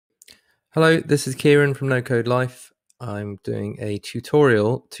Hello, this is Kieran from No Code Life. I'm doing a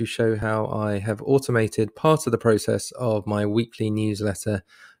tutorial to show how I have automated part of the process of my weekly newsletter,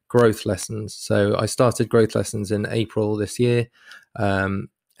 Growth Lessons. So I started Growth Lessons in April this year, and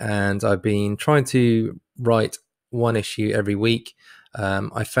I've been trying to write one issue every week.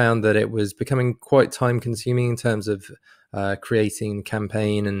 I found that it was becoming quite time consuming in terms of creating the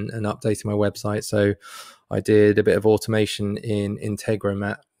campaign and updating my website. So I did a bit of automation in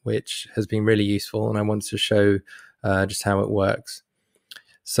Integromat, which has been really useful, and I wanted to show just how it works.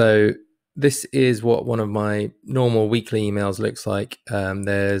 So this is what one of my normal weekly emails looks like.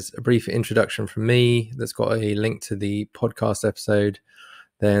 There's a brief introduction from me that's got a link to the podcast episode.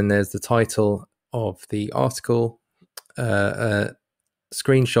 Then there's the title of the article, a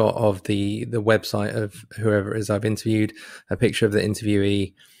screenshot of the website of whoever it is I've interviewed, a picture of the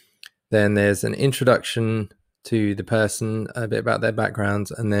interviewee. Then there's an introduction to the person, a bit about their background,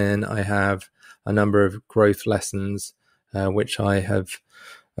 and then I have a number of growth lessons, which I have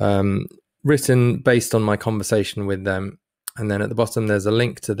written based on my conversation with them. And then at the bottom, there's a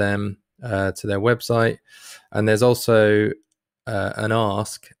link to them, to their website. And there's also an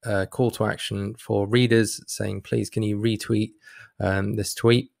ask, call to action for readers saying, please, can you retweet this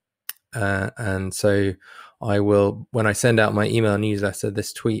tweet? And so I will, when I send out my email newsletter,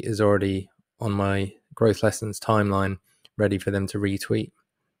 this tweet is already on my Growth Lessons timeline, ready for them to retweet.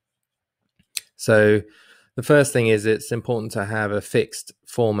 So the first thing is it's important to have a fixed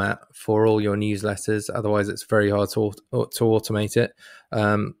format for all your newsletters. Otherwise, it's very hard to automate it.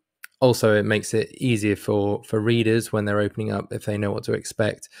 Also, it makes it easier for readers when they're opening up, if they know what to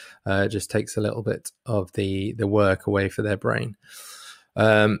expect. It just takes a little bit of the work away for their brain.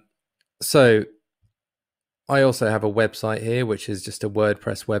 So I also have a website here, which is just a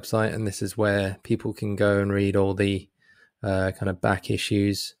WordPress website, and this is where people can go and read all the kind of back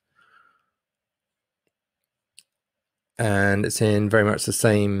issues. And it's in very much the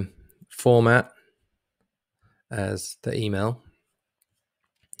same format as the email.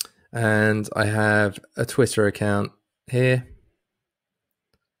 And I have a Twitter account here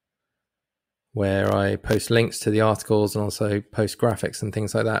where I post links to the articles and also post graphics and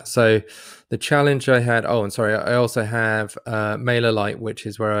things like that. So the challenge I had, I also have MailerLite, which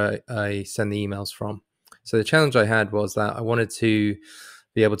is where I send the emails from. So the challenge I had was that I wanted to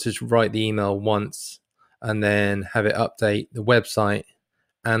be able to write the email once and then have it update the website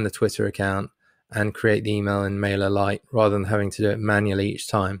and the Twitter account and create the email in MailerLite rather than having to do it manually each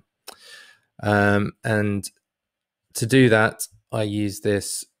time. And to do that, I use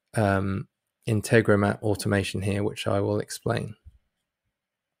this Integromat automation here, which I will explain.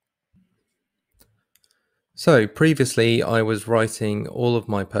 So previously I was writing all of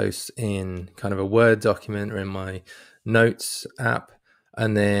my posts in kind of a Word document or in my Notes app,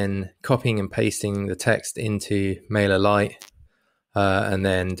 and then copying and pasting the text into MailerLite, and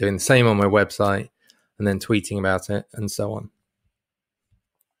then doing the same on my website, and then tweeting about it, and so on.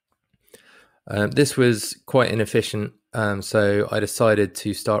 This was quite inefficient, so I decided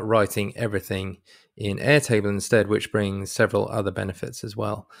to start writing everything in Airtable instead, which brings several other benefits as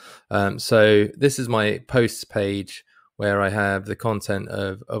well. So this is my posts page where I have the content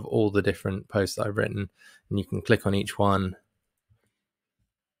of all the different posts that I've written, and you can click on each one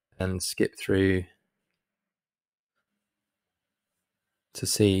and skip through to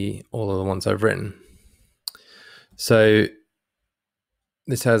see all of the ones I've written. So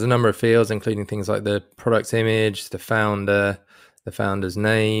this has a number of fields, including things like the product image, the founder, the founder's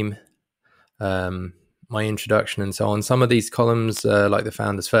name, my introduction, and so on. Some of these columns, like the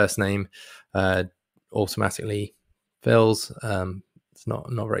founder's first name, automatically fills. It's not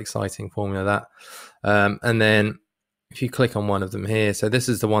a very exciting formula, that. And then if you click on one of them here, so this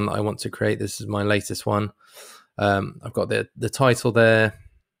is the one that I want to create. This is my latest one. I've got the title there.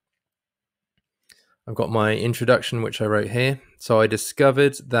 I've got my introduction, which I wrote here. So I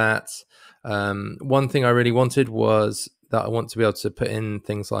discovered that one thing I really wanted was that I want to be able to put in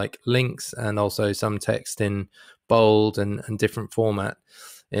things like links and also some text in bold and different format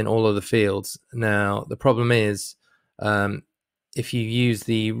in all of the fields. Now, the problem is if you use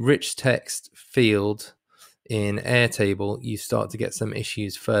the rich text field in Airtable, you start to get some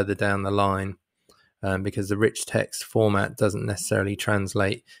issues further down the line. Because the rich text format doesn't necessarily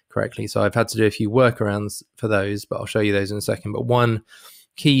translate correctly. So I've had to do a few workarounds for those, but I'll show you those in a second. But one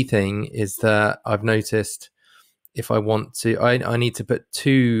key thing is that I've noticed if I want to, I need to put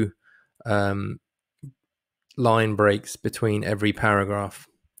two line breaks between every paragraph.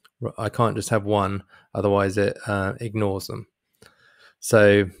 I can't just have one, otherwise it ignores them.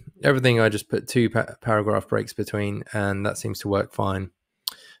 So everything I just put two paragraph breaks between, and that seems to work fine.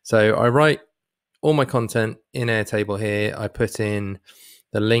 So I write all my content in Airtable here. I put in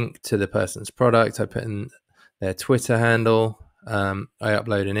the link to the person's product. I put in their Twitter handle. I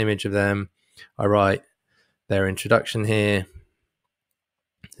upload an image of them. I write their introduction here,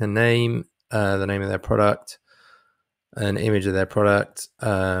 the name of their product, an image of their product,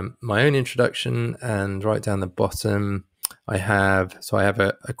 my own introduction, and right down the bottom, I have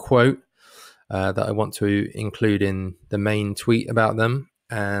a quote that I want to include in the main tweet about them.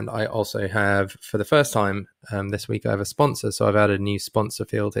 And I also have, for the first time this week, I have a sponsor. So I've added a new sponsor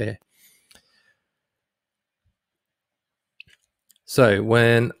field here. So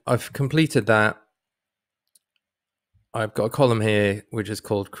when I've completed that, I've got a column here which is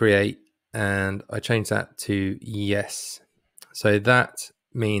called create, and I change that to yes. So that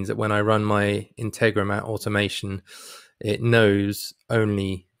means that when I run my Integromat automation, it knows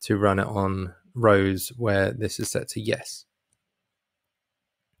only to run it on rows where this is set to yes.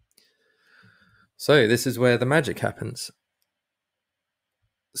 So this is where the magic happens.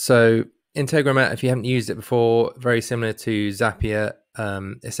 So Integromat, if you haven't used it before, very similar to Zapier.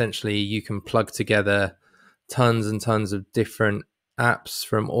 Essentially, you can plug together tons and tons of different apps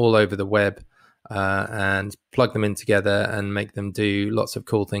from all over the web and plug them in together and make them do lots of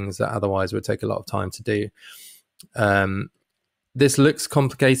cool things that otherwise would take a lot of time to do. This looks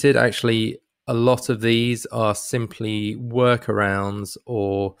complicated. Actually, a lot of these are simply workarounds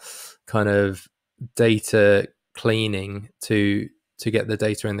or kind of data cleaning to get the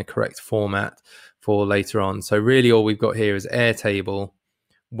data in the correct format for later on. So really all we've got here is Airtable,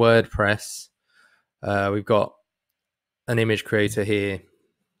 WordPress. We've got an image creator here.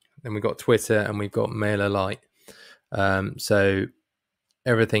 Then we've got Twitter and we've got MailerLite. So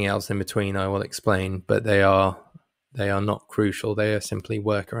everything else in between I will explain, but they are not crucial. They are simply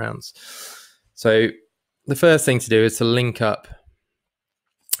workarounds. So the first thing to do is to link up.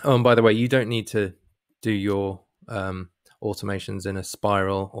 Oh, and by the way, you don't need to do your automations in a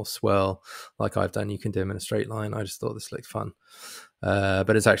spiral or swirl like I've done. You can do them in a straight line. I just thought this looked fun.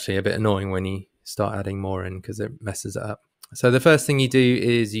 But it's actually a bit annoying when you start adding more in because it messes it up. So the first thing you do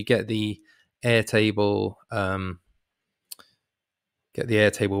is you get the Airtable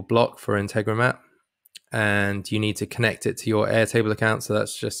block for Integromat, and you need to connect it to your Airtable account. So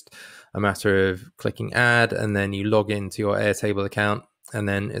that's just a matter of clicking add, and then you log into your Airtable account, and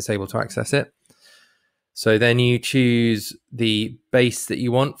then it's able to access it. So then you choose the base that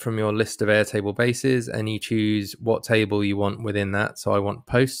you want from your list of Airtable bases, and you choose what table you want within that. So I want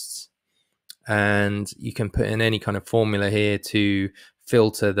posts, and you can put in any kind of formula here to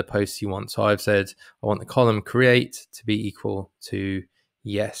filter the posts you want. So I've said I want the column create to be equal to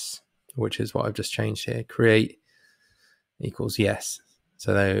yes, which is what I've just changed here. Create equals yes.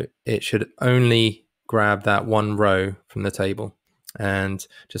 So it should only grab that one row from the table. And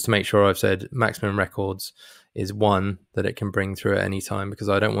just to make sure, I've said maximum records is 1 that it can bring through at any time, because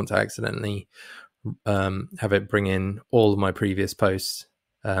I don't want to accidentally have it bring in all of my previous posts,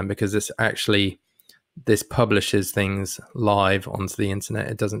 because this publishes things live onto the internet.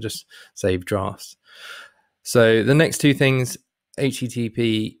 It doesn't just save drafts. So the next two things,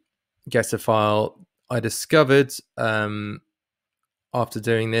 HTTP getter file. I discovered after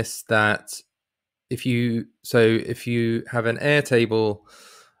doing this that if you have an Airtable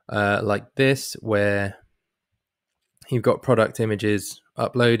like this, where you've got product images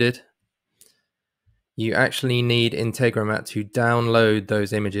uploaded, you actually need Integromat to download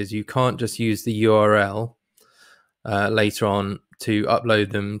those images. You can't just use the URL later on to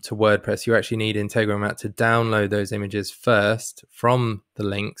upload them to WordPress. You actually need Integromat to download those images first from the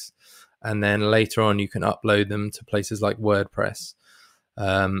links, and then later on you can upload them to places like WordPress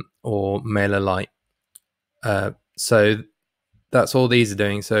or MailerLite. So that's all these are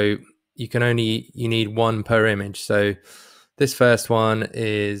doing. So you need one per image. So this first one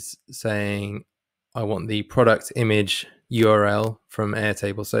is saying I want the product image URL from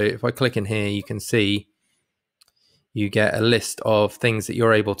Airtable. So if I click in here, you can see you get a list of things that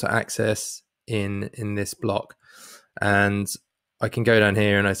you're able to access in this block. And I can go down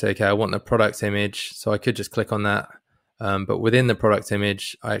here and I say, okay, I want the product image. So I could just click on that. But within the product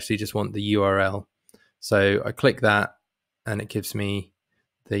image, I actually just want the URL. So I click that and it gives me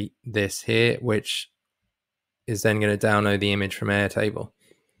this here, which is then going to download the image from Airtable.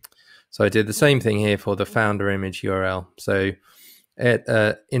 So I did the same thing here for the founder image URL. So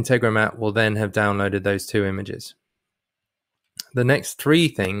Integromat will then have downloaded those two images. The next three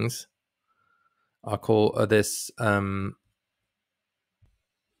things are this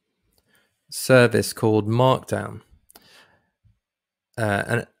service called Markdown.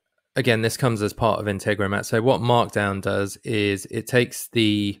 And again, this comes as part of Integromat. So what Markdown does is it takes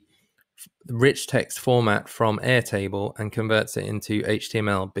the rich text format from Airtable and converts it into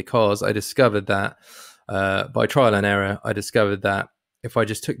HTML, because I discovered that by trial and error, I discovered that if I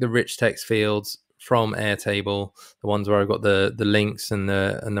just took the rich text fields from Airtable, the ones where I've got the links and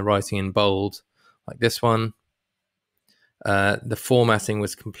the writing in bold, like this one, the formatting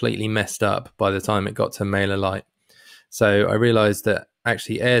was completely messed up by the time it got to MailerLite. So I realized that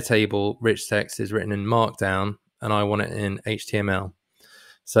actually Airtable rich text is written in Markdown and I want it in HTML.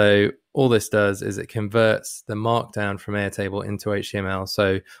 So all this does is it converts the Markdown from Airtable into HTML.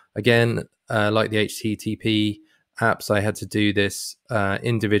 So again, like the HTTP apps, I had to do this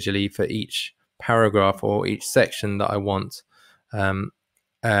individually for each paragraph or each section that I want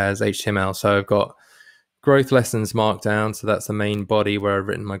as HTML. So I've got growth lessons Markdown. So that's the main body where I've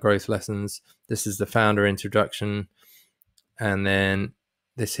written my growth lessons. This is the founder introduction. And then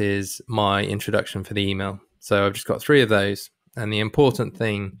this is my introduction for the email. So I've just got 3 of those. And the important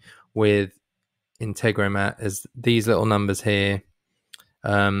thing with Integromat is these little numbers here.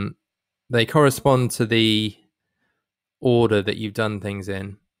 They correspond to the order that you've done things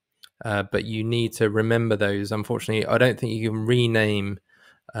in, but you need to remember those. Unfortunately, I don't think you can rename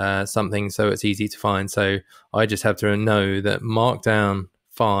something so it's easy to find. So I just have to know that Markdown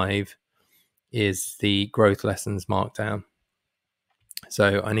 5 is the growth lessons Markdown.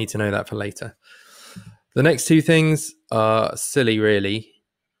 So I need to know that for later. The next 2 things are silly, really.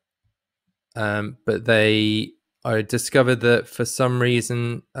 But I discovered that for some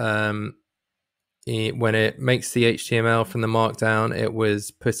reason, when it makes the HTML from the Markdown, it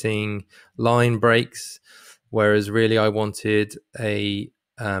was putting line breaks, whereas really I wanted a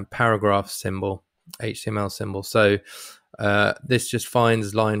paragraph symbol, HTML symbol. So this just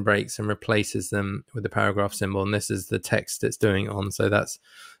finds line breaks and replaces them with the paragraph symbol. And this is the text it's doing on. So that's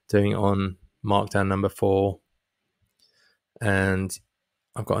doing on Markdown number 4. And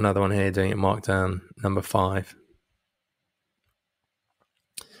I've got another one here doing it Markdown number 5.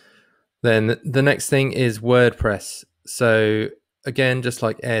 Then the next thing is WordPress. So again, just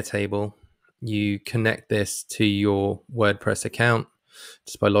like Airtable, you connect this to your WordPress account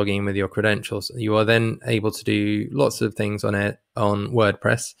just by logging in with your credentials. You are then able to do lots of things on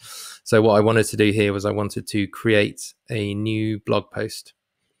WordPress. So what I wanted to do here was I wanted to create a new blog post.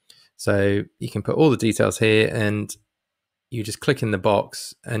 So you can put all the details here and you just click in the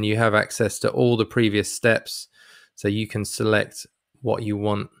box and you have access to all the previous steps. So you can select what you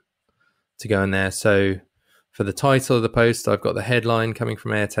want to go in there. So for the title of the post, I've got the headline coming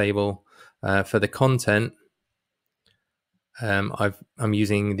from Airtable. For the content, I'm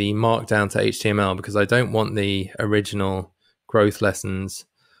using the Markdown to HTML because I don't want the original growth lessons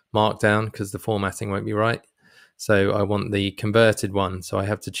Markdown because the formatting won't be right. So I want the converted one. So I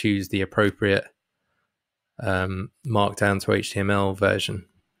have to choose the appropriate Markdown to HTML version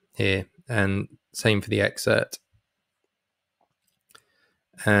here, and same for the excerpt.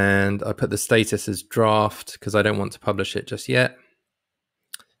 And I put the status as draft because I don't want to publish it just yet.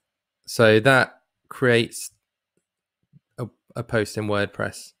 So that creates a post in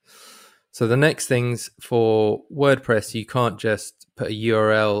WordPress. So the next things for WordPress, you can't just put a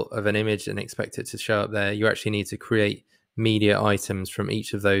URL of an image and expect it to show up there. You actually need to create media items from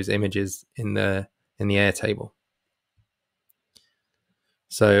each of those images in the Airtable.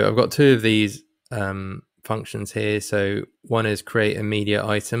 So I've got 2 of these functions here. So one is create a media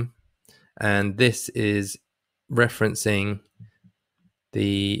item, and this is referencing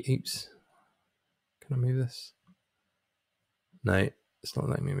the, oops, can I move this? No, it's not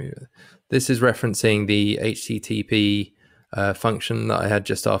letting me move it. This is referencing the HTTP function that I had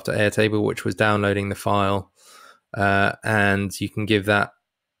just after Airtable, which was downloading the file. And you can give that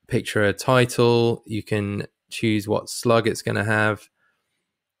picture a title. You can choose what slug it's going to have.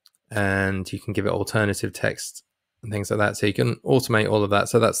 And you can give it alternative text and things like that. So you can automate all of that.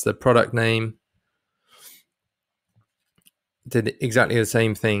 So that's the product name. Did exactly the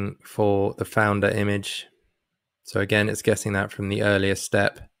same thing for the founder image. So again, it's getting that from the earlier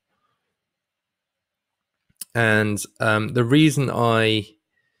step. And the reason I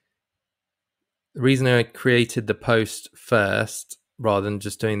created the post first rather than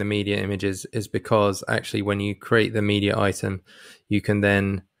just doing the media images is because actually when you create the media item, you can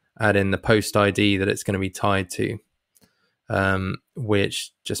then add in the post ID that it's going to be tied to,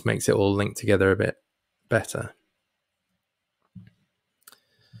 which just makes it all linked together a bit better.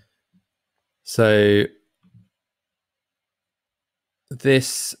 So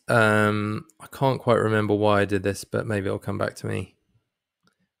this, I can't quite remember why I did this, but maybe it'll come back to me.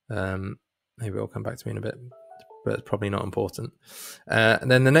 Maybe it'll come back to me in a bit. but it's probably not important. And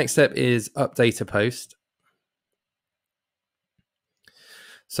then the next step is update a post.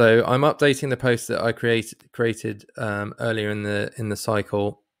 So I'm updating the post that I created earlier in the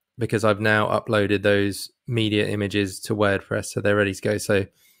cycle, because I've now uploaded those media images to WordPress, so they're ready to go. So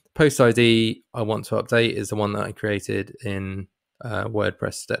post ID I want to update is the one that I created in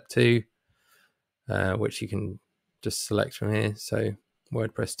WordPress step 2, which you can just select from here. So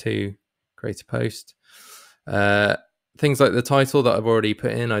WordPress 2, create a post. Things like the title that I've already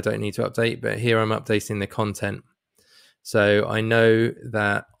put in, I don't need to update, but here I'm updating the content. So I know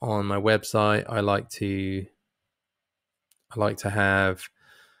that on my website, I like to have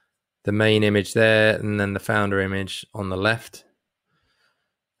the main image there and then the founder image on the left.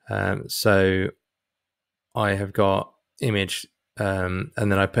 So I have got image, and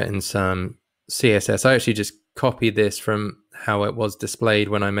then I put in some CSS. I actually just copied this from how it was displayed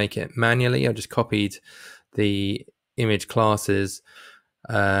when I make it manually. I just copied the image classes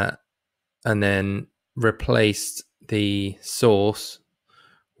and then replaced the source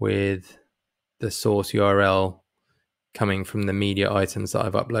with the source URL coming from the media items that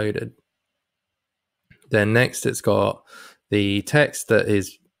I've uploaded. Then next, it's got the text that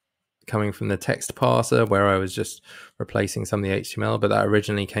is coming from the text parser, where I was just replacing some of the HTML, but that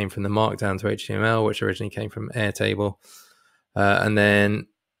originally came from the markdown to HTML, which originally came from Airtable. And then,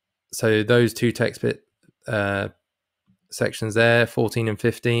 so those two text bit sections there, 14 and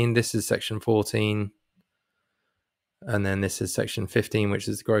 15, this is section 14. And then this is section 15, which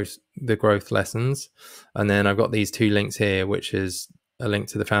is the growth lessons. And then I've got these two links here, which is a link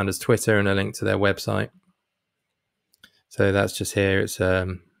to the founder's Twitter and a link to their website. So that's just here. It's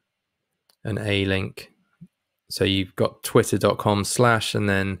an A link. So you've got twitter.com/ and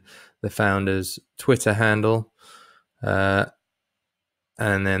then the founder's Twitter handle, and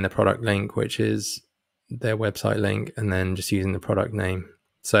then the product link, which is their website link, and then just using the product name.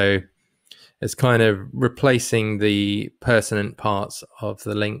 So it's kind of replacing the pertinent parts of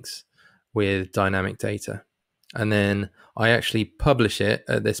the links with dynamic data. And then I actually publish it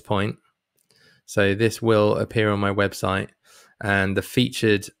at this point. So this will appear on my website, and the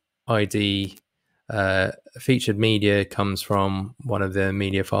featured ID, featured media comes from one of the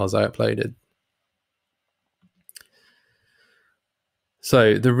media files I uploaded.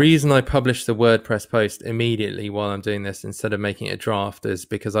 So the reason I publish the WordPress post immediately while I'm doing this instead of making it a draft is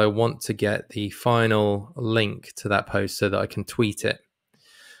because I want to get the final link to that post so that I can tweet it.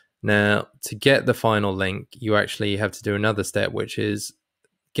 Now, to get the final link, you actually have to do another step, which is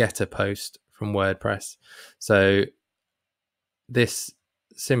get a post from WordPress. So this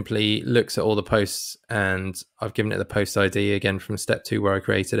simply looks at all the posts, and I've given it the post ID again from step 2 where I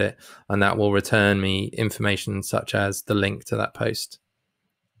created it, and that will return me information such as the link to that post.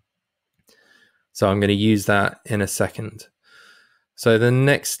 So I'm going to use that in a second. So the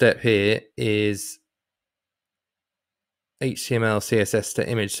next step here is HTML, CSS to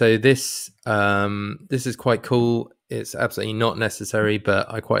image. So this is quite cool. It's absolutely not necessary,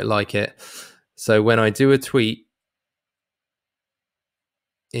 but I quite like it. So when I do a tweet,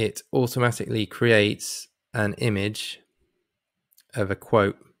 it automatically creates an image of a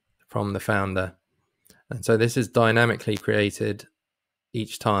quote from the founder. And so this is dynamically created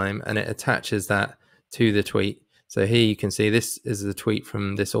each time, and it attaches that to the tweet. So here you can see this is the tweet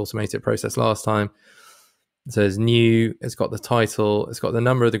from this automated process last time. It says new, it's got the title, it's got the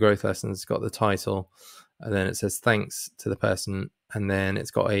number of the growth lessons, it's got the title, and then it says thanks to the person, and then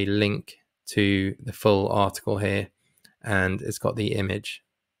it's got a link to the full article here, and it's got the image.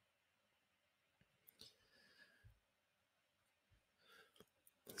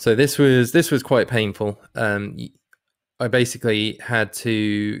 So this was quite painful. I basically had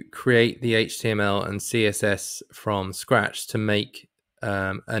to create the HTML and CSS from scratch to make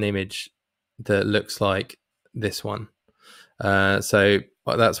an image that looks like this one. So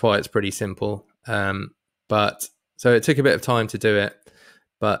that's why it's pretty simple. But so it took a bit of time to do it.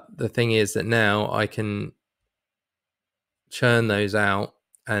 But the thing is that now I can churn those out,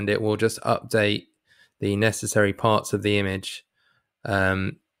 and it will just update the necessary parts of the image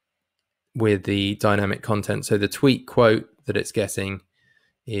with the dynamic content. So the tweet quote that it's getting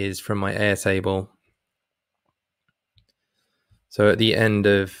is from my Airtable. So at the end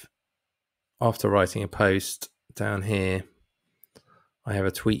of, after writing a post down here, I have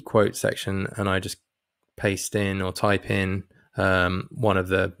a tweet quote section, and I just paste in or type in one of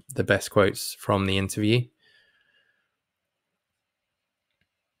the best quotes from the interview.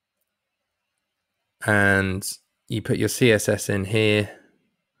 And you put your CSS in here,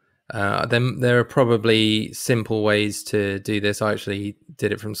 Then there are probably simple ways to do this. I actually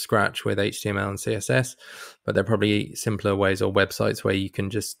did it from scratch with HTML and CSS, but there are probably simpler ways or websites where you can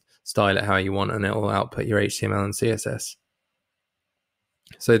just style it how you want and it will output your HTML and CSS.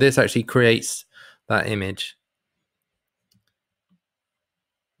 So this actually creates that image.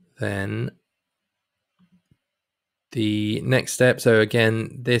 Then the next step, so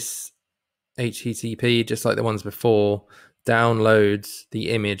again, this HTTP, just like the ones before, downloads the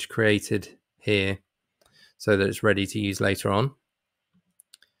image created here so that it's ready to use later on.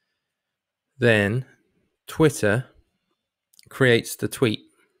 Then Twitter creates the tweet.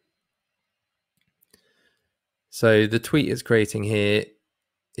 So the tweet it's creating here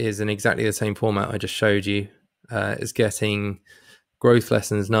is in exactly the same format I just showed you. It's getting growth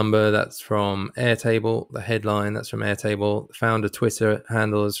lessons number, that's from Airtable, the headline, that's from Airtable, the founder Twitter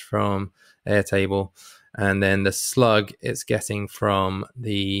handles from Airtable, and then the slug it's getting from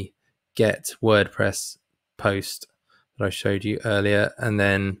the get WordPress post that I showed you earlier, and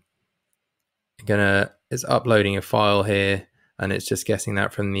then it's uploading a file here, and it's just getting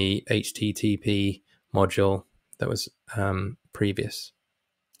that from the HTTP module that was previous.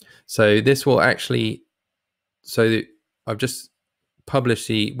 So this will actually, so I've just published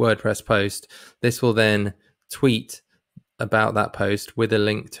the WordPress post. This will then tweet about that post with a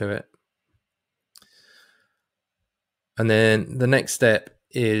link to it. And then the next step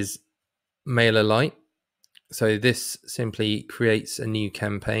is MailerLite. So this simply creates a new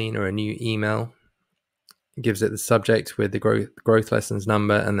campaign or a new email, gives it the subject with the growth lessons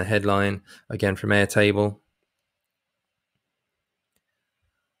number and the headline, again from Airtable.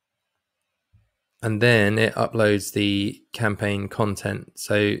 And then it uploads the campaign content.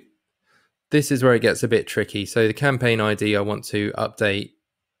 So this is where it gets a bit tricky. So the campaign ID I want to update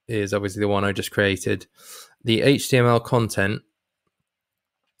is obviously the one I just created. The HTML content,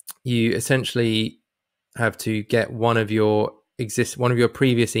 you essentially have to get one of your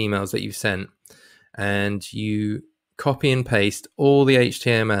previous emails that you've sent, and you copy and paste all the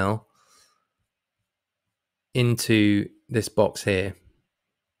HTML into this box here.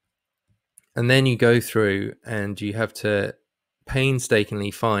 And then you go through and you have to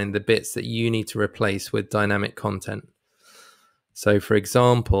painstakingly find the bits that you need to replace with dynamic content. So for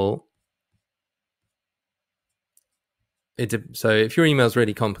example, so if your email is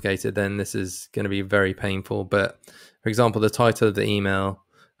really complicated, then this is going to be very painful. But for example, the title of the email,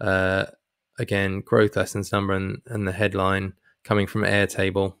 again, growth lessons number and the headline coming from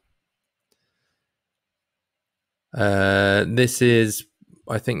Airtable.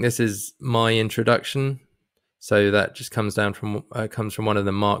 I think this is my introduction. So that just comes down from comes from one of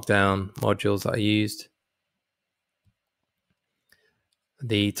the Markdown modules that I used.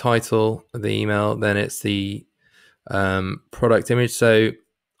 The title of the email, then it's the product image. So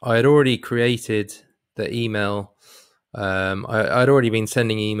I had already created the email. I'd already been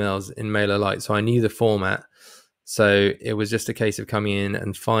sending emails in MailerLite, so I knew the format. So it was just a case of coming in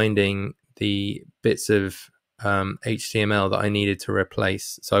and finding the bits of HTML that I needed to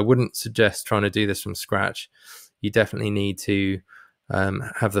replace. So I wouldn't suggest trying to do this from scratch. You definitely need to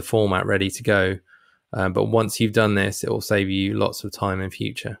have the format ready to go. But once you've done this, it will save you lots of time in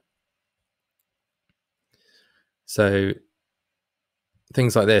future. So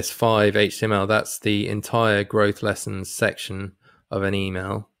things like this, 5 HTML, that's the entire growth lessons section of an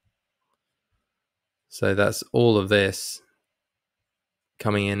email. So that's all of this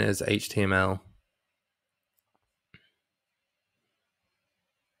coming in as HTML.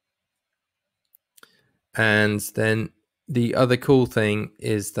 And then the other cool thing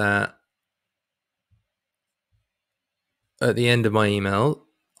is that at the end of my email,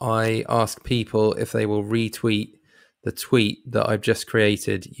 I ask people if they will retweet the tweet that I've just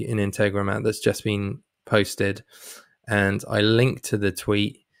created in Integromat that's just been posted. And I link to the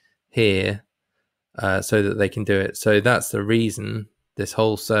tweet here so that they can do it. So that's the reason this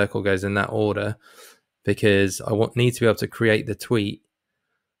whole circle goes in that order, because I need to be able to create the tweet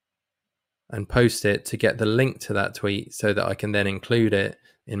and post it to get the link to that tweet so that I can then include it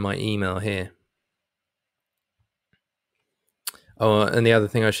in my email here. Oh, and the other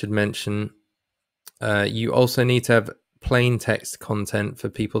thing I should mention, you also need to have plain text content for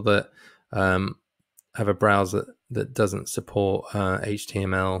people that have a browser that doesn't support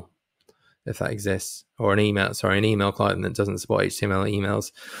HTML, if that exists, or an email client that doesn't support HTML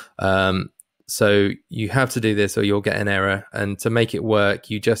emails. So you have to do this or you'll get an error. And to make it work,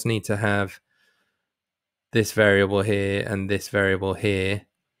 you just need to have this variable here and this variable here,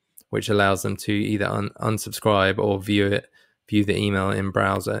 which allows them to either unsubscribe or view the email in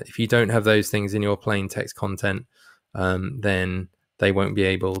browser. If you don't have those things in your plain text content, then they won't be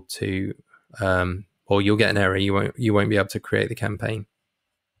able to, or you'll get an error. You won't be able to create the campaign.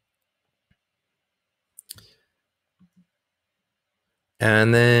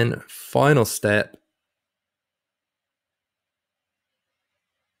 And then final step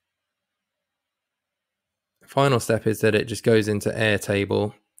is that it just goes into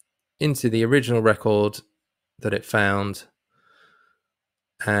Airtable, into the original record that it found,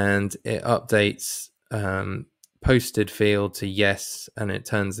 and it updates posted field to yes, and it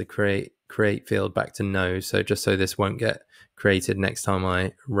turns the create field back to no. So just so this won't get created next time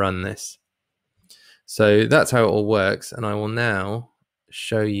I run this. So that's how it all works, and I will now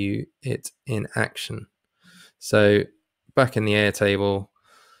show you it in action. So back in the Airtable,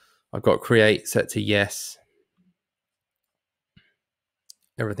 I've got create set to yes.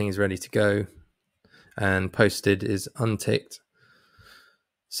 Everything is ready to go, and posted is unticked.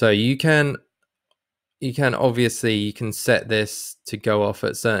 So you can obviously, you can set this to go off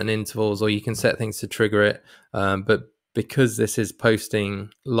at certain intervals, or you can set things to trigger it. But because this is posting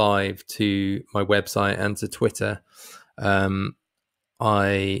live to my website and to Twitter,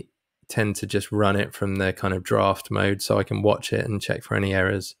 I tend to just run it from the kind of draft mode so I can watch it and check for any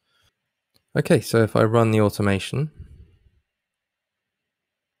errors. Okay, so if I run the automation,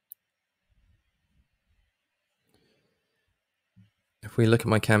 if we look at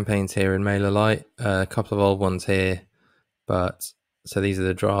my campaigns here in MailerLite, a couple of old ones here, but so these are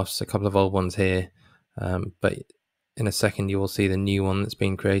the drafts, a couple of old ones here, but in a second you will see the new one that's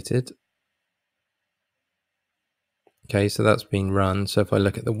been created. Okay, so that's been run. So if I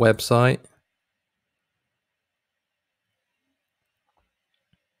look at the website,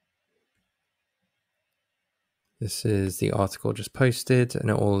 this is the article just posted, and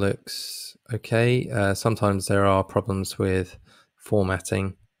it all looks okay. Sometimes there are problems with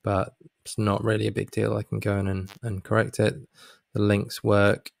formatting, but it's not really a big deal. I can go in and correct it. The links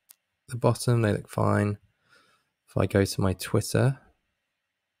work. The bottom, they look fine. If I go to my Twitter,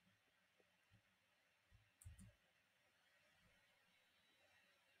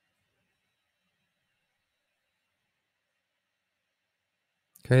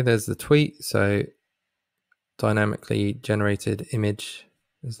 okay, there's the tweet. So dynamically generated image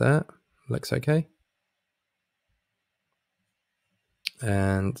is that. Looks okay.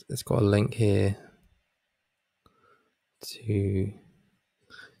 And it's got a link here to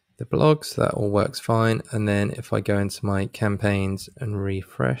the blog, so that all works fine. And then if I go into my campaigns and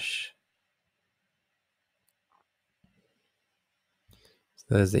refresh, so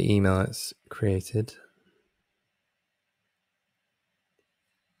there's the email that's created.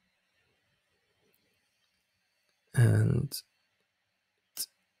 And it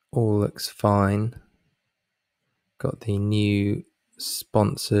all looks fine. Got the new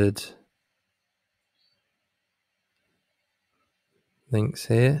sponsored links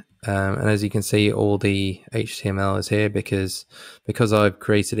here. And as you can see, all the HTML is here because I've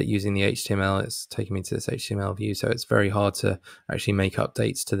created it using the HTML, it's taking me to this HTML view. So it's very hard to actually make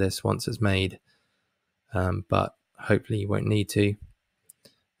updates to this once it's made. But hopefully you won't need to.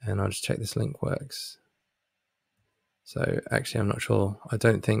 And I'll just check this link works. So actually, I'm not sure. I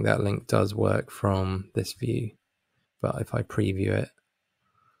don't think that link does work from this view, but if I preview it,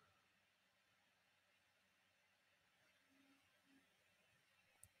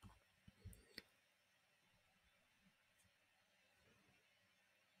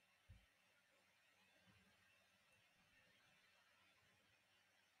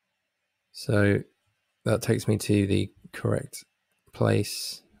 so that takes me to the correct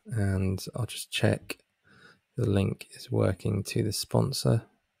place, and I'll just check the link is working to the sponsor.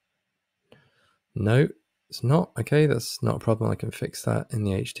 No, it's not. Okay, that's not a problem. I can fix that in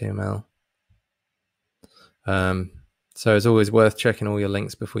the HTML. So it's always worth checking all your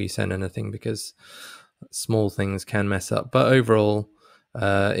links before you send anything, because small things can mess up. But overall,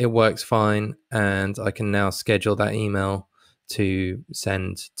 it works fine, and I can now schedule that email to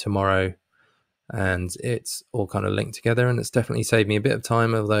send tomorrow, and it's all kind of linked together, and it's definitely saved me a bit of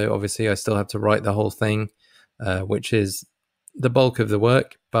time, although obviously I still have to write the whole thing, which is the bulk of the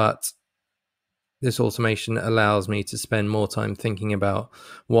work. But this automation allows me to spend more time thinking about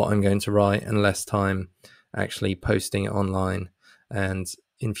what I'm going to write and less time actually posting it online. And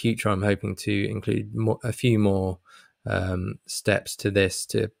in future, I'm hoping to include a few more steps to this,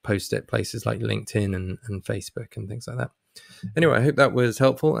 to post it places like LinkedIn and Facebook and things like that. Anyway, I hope that was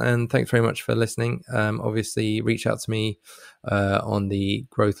helpful, and thanks very much for listening. Obviously, reach out to me on the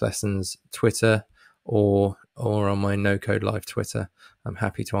Growth Lessons Twitter or on my No Code Live Twitter. I'm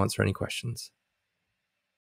happy to answer any questions.